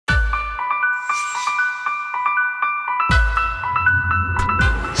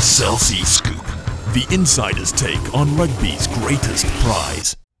Chelsea Scoop, the insider's take on rugby's greatest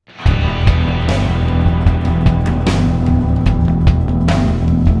prize.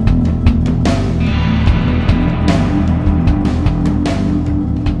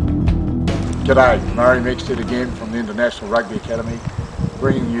 G'day, Murray Mexted again from the International Rugby Academy,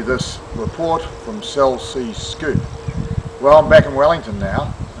 bringing you this report from Chelsea Scoop. Well, I'm back in Wellington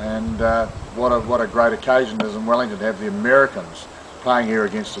now, and what a great occasion it is in Wellington to have the Americans playing here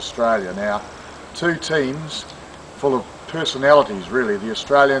against Australia. Now, two teams full of personalities really. The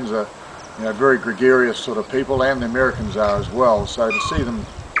Australians are very gregarious sort of people, and the Americans are as well, so to see them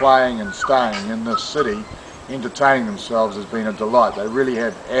playing and staying in this city, entertaining themselves, has been a delight. They really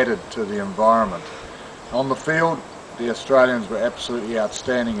have added to the environment. On the field, the Australians were absolutely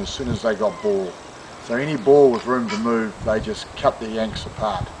outstanding as soon as they got ball. So any ball with room to move, they just cut the Yanks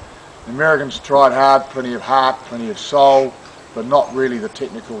apart. The Americans tried hard, plenty of heart, plenty of soul, but not really the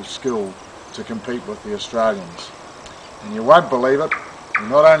technical skill to compete with the Australians. And you won't believe it, we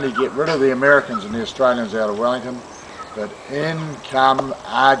not only get rid of the Americans and the Australians out of Wellington, but in come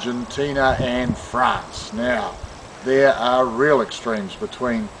Argentina and France. Now, there are real extremes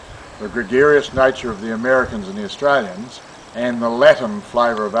between the gregarious nature of the Americans and the Australians and the Latin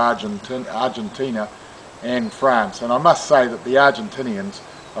flavour of Argentina and France. And I must say that the Argentinians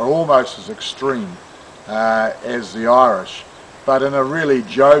are almost as extreme as the Irish, but in a really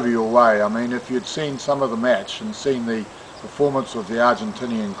jovial way. I mean, if you'd seen some of the match and seen the performance of the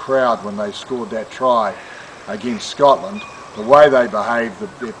Argentinian crowd when they scored that try against Scotland, the way they behaved,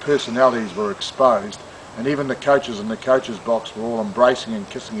 their personalities were exposed, and even the coaches in the coaches box were all embracing and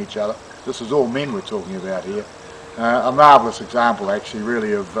kissing each other. This is all men we're talking about here. A marvellous example actually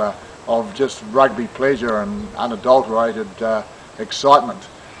really of just rugby pleasure and unadulterated excitement.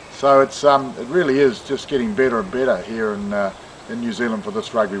 So it really is just getting better and better here in New Zealand for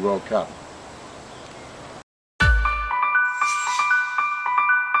this Rugby World Cup.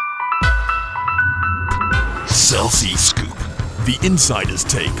 Chelsea Scoop, the insider's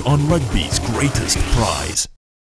take on rugby's greatest prize.